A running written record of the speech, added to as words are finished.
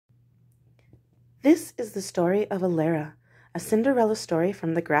This is the story of Alera, a Cinderella story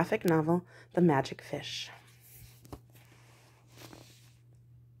from the graphic novel The Magic Fish.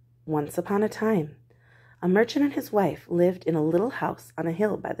 Once upon a time, a merchant and his wife lived in a little house on a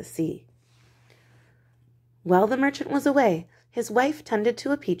hill by the sea. While the merchant was away, his wife tended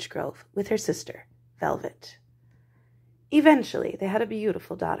to a peach grove with her sister, Velvet. Eventually, they had a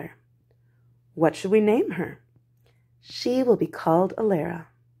beautiful daughter. What should we name her? She will be called Alera.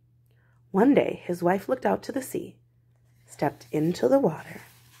 One day, his wife looked out to the sea, stepped into the water,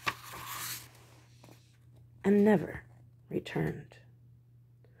 and never returned.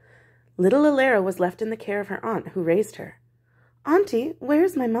 Little Alera was left in the care of her aunt, who raised her. "Auntie, where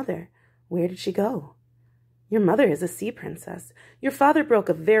is my mother? Where did she go?" "Your mother is a sea princess. Your father broke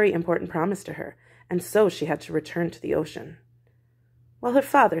a very important promise to her, and so she had to return to the ocean." While her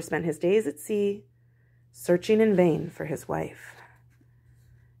father spent his days at sea, searching in vain for his wife.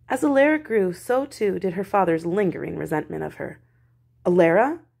 As Alera grew, so too did her father's lingering resentment of her.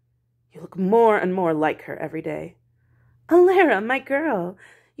 "Alera, you look more and more like her every day." "Alera, my girl,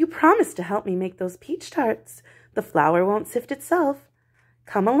 you promised to help me make those peach tarts. The flour won't sift itself.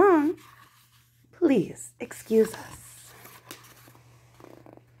 Come along. Please excuse us."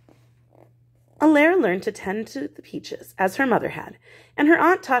 Alera learned to tend to the peaches as her mother had, and her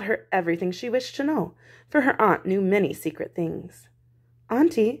aunt taught her everything she wished to know, for her aunt knew many secret things.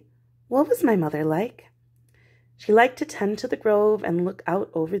 "Auntie, what was my mother like?" "She liked to tend to the grove and look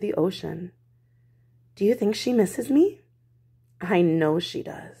out over the ocean." "Do you think she misses me?" "I know she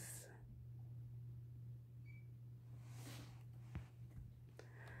does."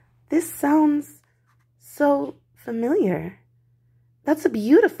 This sounds so familiar. That's a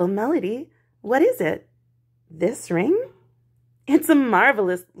beautiful melody. What is it? This ring? It's a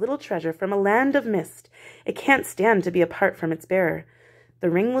marvelous little treasure from a land of mist. It can't stand to be apart from its bearer. The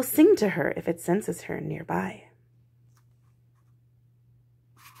ring will sing to her if it senses her nearby.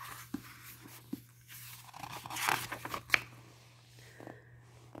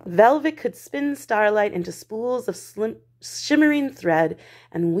 Velvet could spin starlight into spools of shimmering thread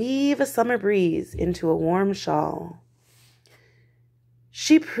and weave a summer breeze into a warm shawl.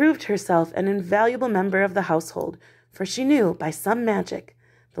 She proved herself an invaluable member of the household, for she knew, by some magic,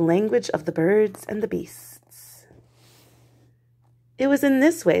 the language of the birds and the beasts. It was in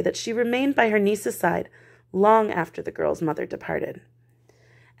this way that she remained by her niece's side long after the girl's mother departed.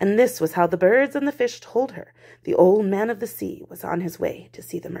 And this was how the birds and the fish told her the old man of the sea was on his way to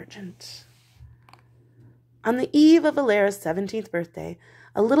see the merchant. On the eve of Alera's 17th birthday,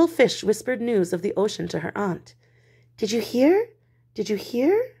 a little fish whispered news of the ocean to her aunt. "Did you hear? Did you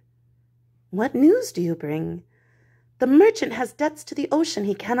hear?" "What news do you bring?" "The merchant has debts to the ocean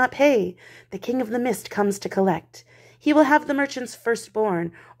he cannot pay. The king of the mist comes to collect. He will have the merchant's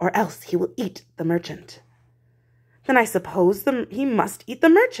firstborn, or else he will eat the merchant." "Then I suppose he must eat the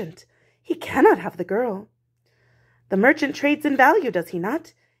merchant. He cannot have the girl." "The merchant trades in value, does he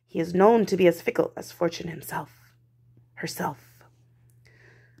not? He is known to be as fickle as fortune herself.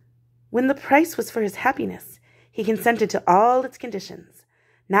 When the price was for his happiness, he consented to all its conditions.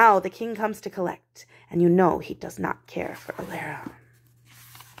 Now the king comes to collect, and you know he does not care for Alera."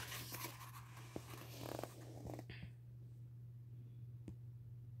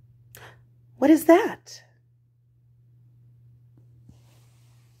 "What is that?"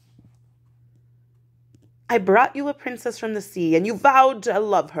 "I brought you a princess from the sea, and you vowed to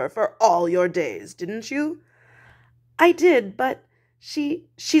love her for all your days, didn't you?" "I did, but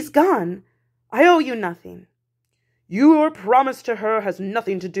she's gone. I owe you nothing." "Your promise to her has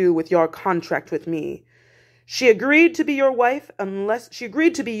nothing to do with your contract with me. She agreed to be your wife she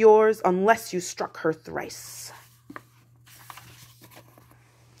agreed to be yours unless you struck her thrice.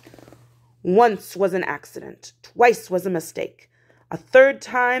 Once was an accident, twice was a mistake, a third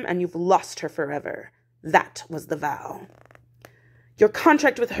time and you've lost her forever. That was the vow. Your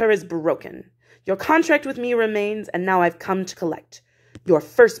contract with her is broken. Your contract with me remains, and now I've come to collect your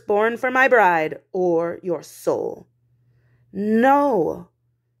firstborn for my bride, or your soul." "No,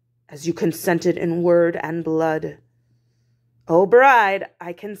 as you consented in word and blood." "Oh, bride,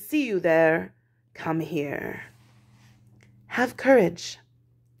 I can see you there. Come here." "Have courage.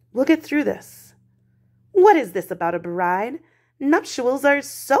 We'll get through this." "What is this about a bride? Nuptials are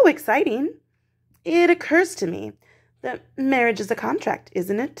so exciting." "It occurs to me that marriage is a contract,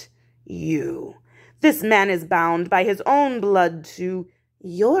 isn't it?" This man is bound by his own blood to—"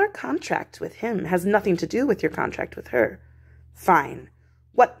 "Your contract with him has nothing to do with your contract with her." "Fine.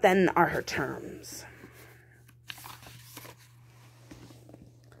 What then are her terms?"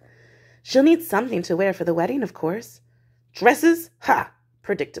 "She'll need something to wear for the wedding, of course." "Dresses? Ha!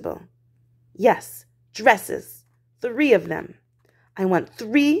 Predictable." Yes, dresses. 3 of them. I want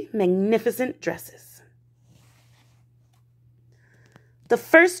 3 magnificent dresses. The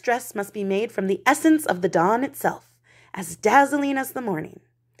first dress must be made from the essence of the dawn itself, as dazzling as the morning.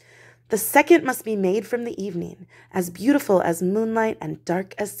 The second must be made from the evening, as beautiful as moonlight and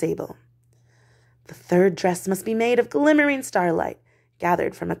dark as sable. The third dress must be made of glimmering starlight,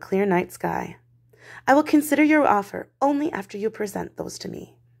 gathered from a clear night sky. I will consider your offer only after you present those to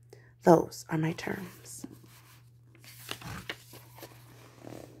me. Those are my terms.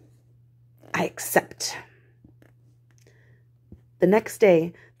 I accept. The next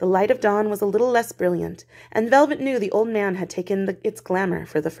day, the light of dawn was a little less brilliant, and Velvet knew the old man had taken its glamour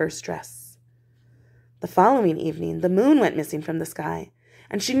for the first dress. The following evening, the moon went missing from the sky,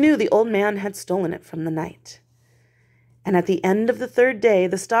 and she knew the old man had stolen it from the night. And at the end of the 3rd day,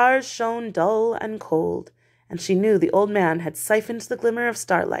 the stars shone dull and cold, and she knew the old man had siphoned the glimmer of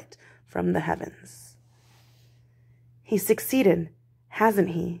starlight from the heavens. He succeeded, hasn't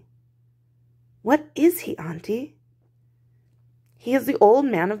he? What is he, Auntie? He is the old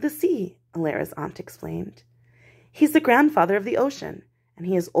man of the sea, Alera's aunt explained. He's the grandfather of the ocean, and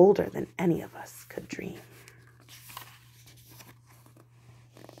he is older than any of us could dream.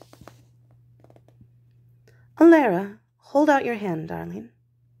 Alera, hold out your hand, darling.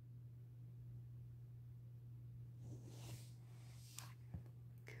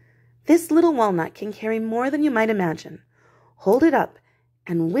 This little walnut can carry more than you might imagine. Hold it up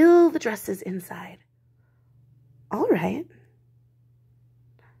and will the dresses inside. All right.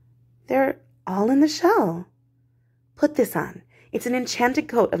 They're all in the shell. Put this on. It's an enchanted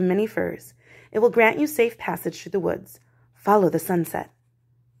coat of many furs. It will grant you safe passage through the woods. Follow the sunset.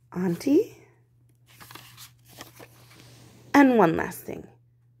 Auntie? And one last thing.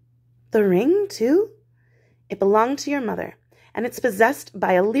 The ring, too? It belonged to your mother, and it's possessed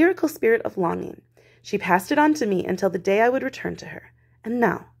by a lyrical spirit of longing. She passed it on to me until the day I would return to her, and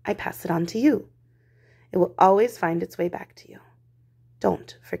now I pass it on to you. It will always find its way back to you.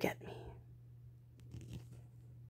 Don't forget me.